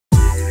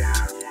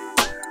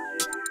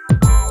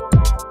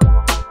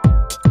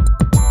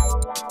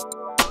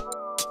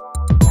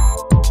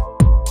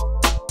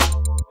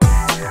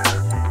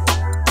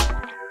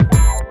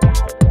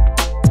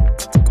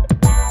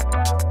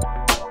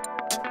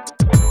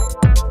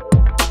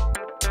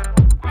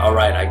All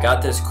right, I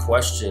got this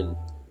question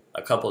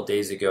a couple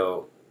days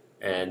ago,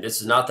 and this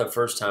is not the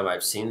first time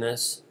I've seen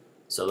this,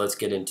 so let's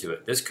get into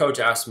it. This coach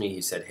asked me, he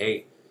said,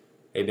 hey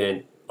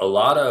Ben, a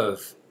lot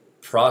of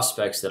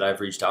prospects that I've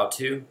reached out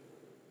to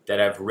that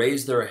have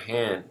raised their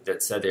hand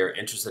that said they're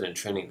interested in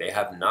training, they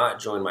have not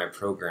joined my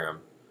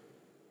program.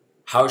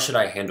 How should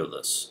I handle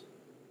this?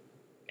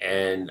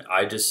 And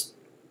I just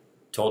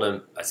told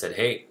him, I said,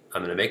 hey,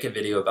 I'm going to make a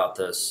video about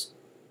this,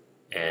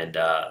 and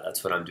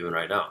that's what I'm doing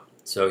right now.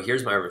 So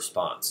here's my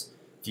response.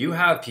 If you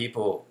have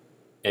people,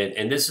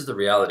 and this is the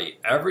reality,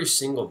 every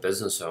single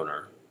business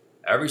owner,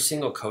 every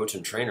single coach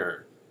and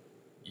trainer,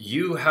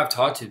 you have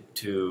talked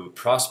to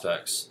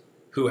prospects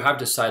who have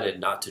decided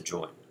not to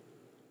join.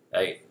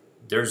 Like,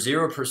 there's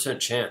 0%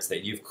 chance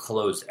that you've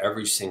closed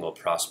every single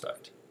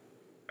prospect,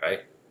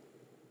 right?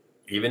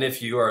 Even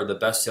if you are the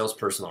best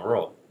salesperson in the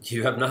world,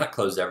 you have not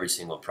closed every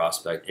single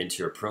prospect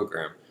into your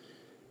program.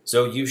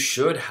 So you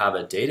should have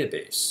a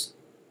database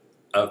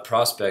of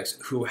prospects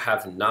who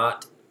have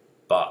not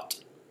bought,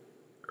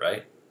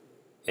 right?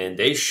 And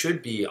they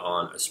should be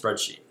on a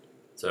spreadsheet.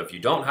 So if you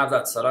don't have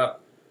that set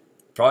up,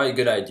 probably a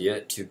good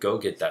idea to go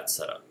get that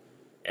set up.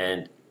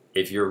 And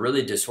if you're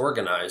really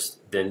disorganized,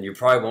 then you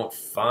probably won't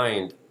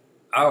find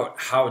out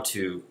how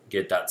to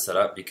get that set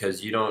up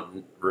because you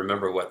don't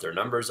remember what their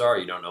numbers are,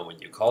 you don't know when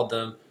you called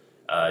them,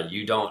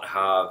 you don't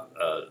have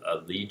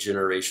a lead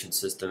generation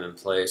system in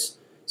place.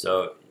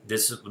 So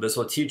this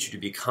will teach you to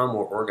become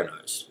more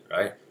organized,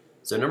 right?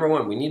 So number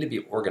one, we need to be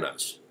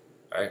organized,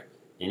 right?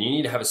 And you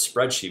need to have a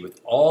spreadsheet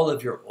with all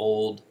of your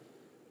old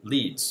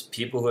leads,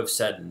 people who have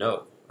said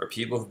no, or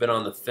people who've been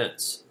on the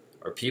fence,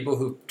 or people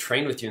who've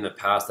trained with you in the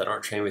past that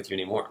aren't trained with you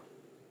anymore.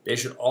 They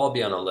should all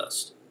be on a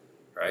list,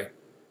 right?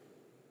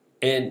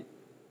 And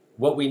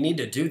what we need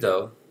to do,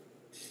 though,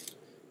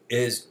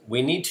 is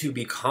we need to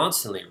be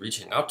constantly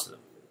reaching out to them,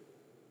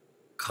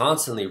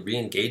 constantly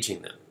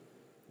re-engaging them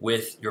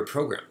with your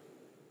program.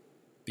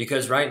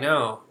 Because right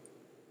now,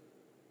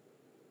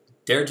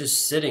 they're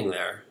just sitting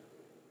there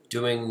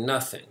doing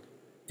nothing.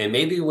 And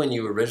maybe when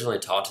you originally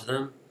talked to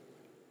them,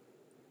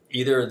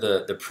 either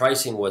the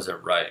pricing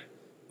wasn't right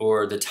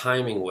or the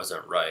timing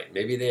wasn't right.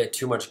 Maybe they had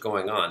too much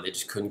going on. They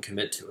just couldn't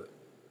commit to it.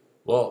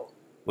 Well,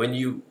 when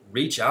you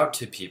reach out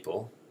to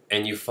people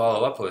and you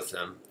follow up with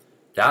them,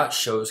 that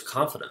shows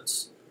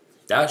confidence.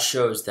 That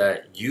shows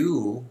that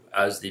you,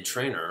 as the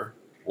trainer,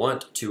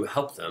 want to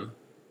help them.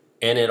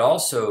 And it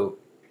also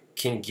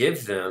can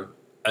give them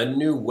a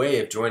new way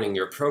of joining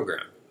your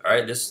program. All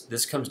right,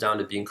 this comes down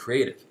to being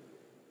creative.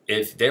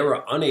 If they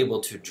were unable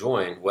to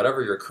join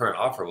whatever your current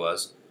offer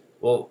was,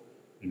 well,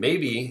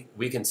 maybe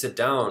we can sit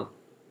down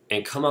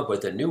and come up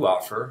with a new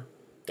offer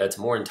that's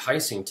more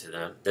enticing to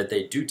them that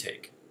they do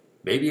take.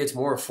 Maybe it's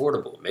more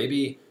affordable.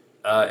 Maybe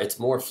it's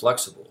more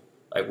flexible,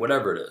 like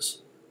whatever it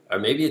is. Or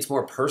maybe it's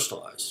more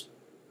personalized,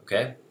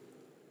 okay?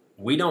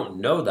 We don't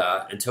know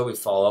that until we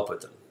follow up with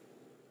them,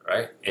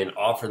 right? And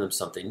offer them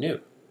something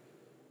new.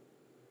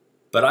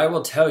 But I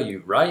will tell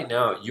you, right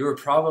now, you are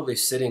probably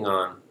sitting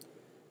on,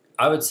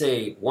 I would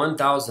say, $1,000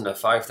 to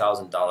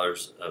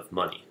 $5,000 of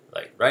money.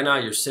 Like right now,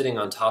 you're sitting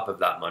on top of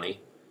that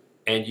money,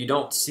 and you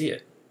don't see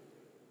it,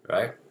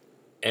 right?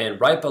 And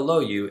right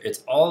below you,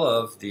 it's all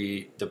of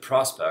the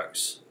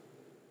prospects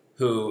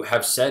who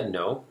have said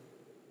no,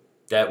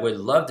 that would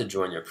love to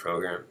join your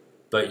program,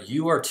 but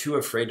you are too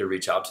afraid to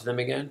reach out to them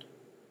again,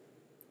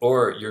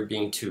 or you're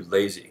being too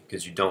lazy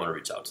because you don't want to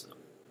reach out to them.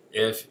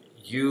 If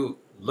you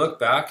look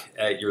back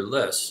at your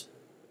list,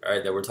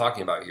 right, that we're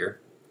talking about here,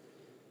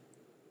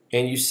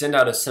 and you send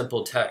out a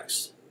simple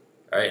text,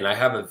 right, and I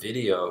have a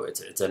video,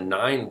 it's a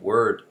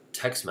 9-word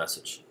text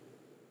message.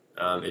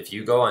 If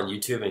you go on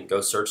YouTube and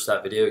go search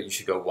that video, you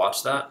should go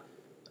watch that.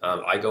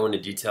 I go into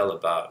detail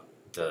about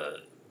the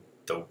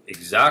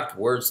exact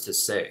words to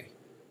say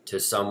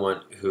to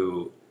someone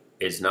who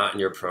is not in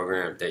your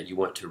program that you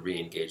want to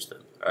re-engage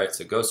them. All right,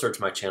 so go search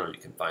my channel, you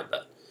can find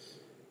that.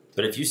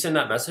 But if you send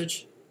that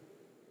message,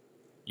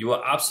 you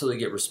will absolutely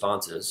get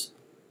responses,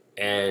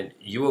 and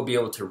you will be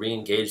able to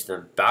re-engage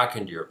them back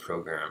into your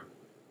program.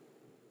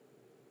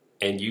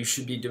 And you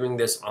should be doing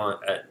this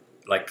at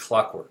like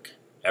clockwork.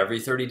 Every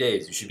 30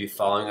 days, you should be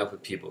following up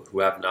with people who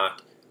have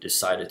not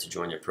decided to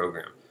join your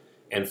program.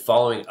 And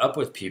following up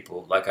with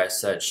people, like I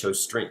said,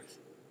 shows strength.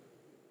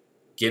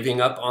 Giving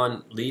up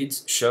on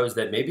leads shows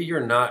that maybe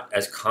you're not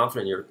as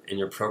confident in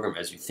your program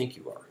as you think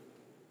you are,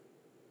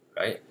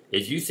 right?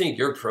 If you think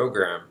your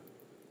program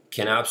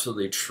can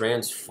absolutely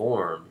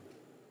transform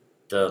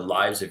the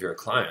lives of your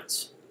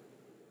clients,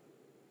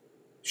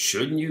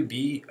 shouldn't you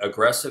be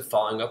aggressive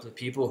following up with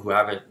people who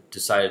haven't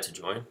decided to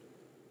join?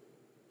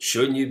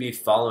 Shouldn't you be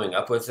following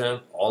up with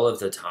them all of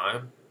the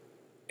time,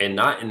 and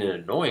not in an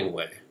annoying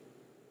way,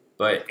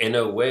 but in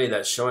a way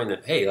that's showing them,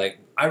 hey, like,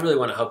 I really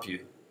want to help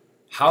you.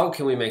 How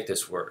can we make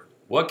this work?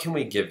 What can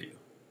we give you?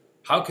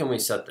 How can we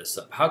set this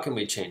up? How can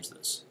we change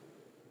this?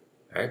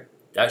 All right?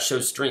 That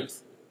shows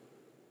strength.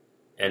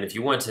 And if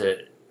you want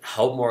to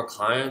help more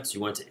clients, you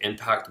want to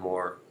impact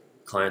more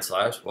clients'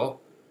 lives,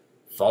 well,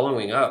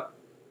 following up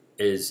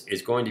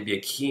is going to be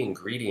a key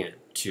ingredient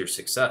to your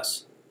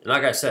success. And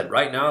like I said,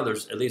 right now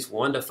there's at least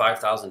 $1,000 to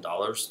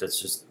 $5,000 that's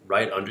just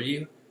right under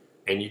you,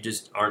 and you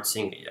just aren't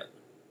seeing it yet.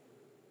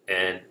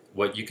 And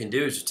what you can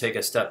do is just take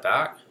a step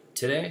back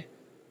today,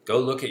 go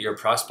look at your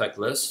prospect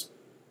list,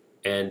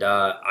 and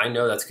I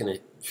know that's going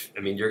to,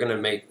 I mean, you're going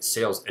to make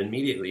sales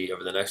immediately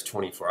over the next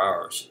 24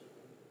 hours.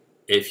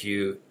 If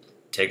you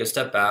take a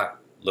step back,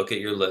 look at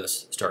your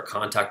list, start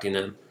contacting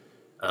them,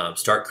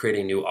 start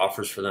creating new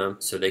offers for them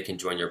so they can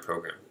join your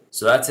program.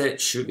 So that's it.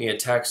 Shoot me a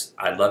text.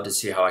 I'd love to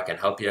see how I can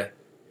help you,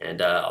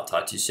 and I'll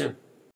talk to you soon.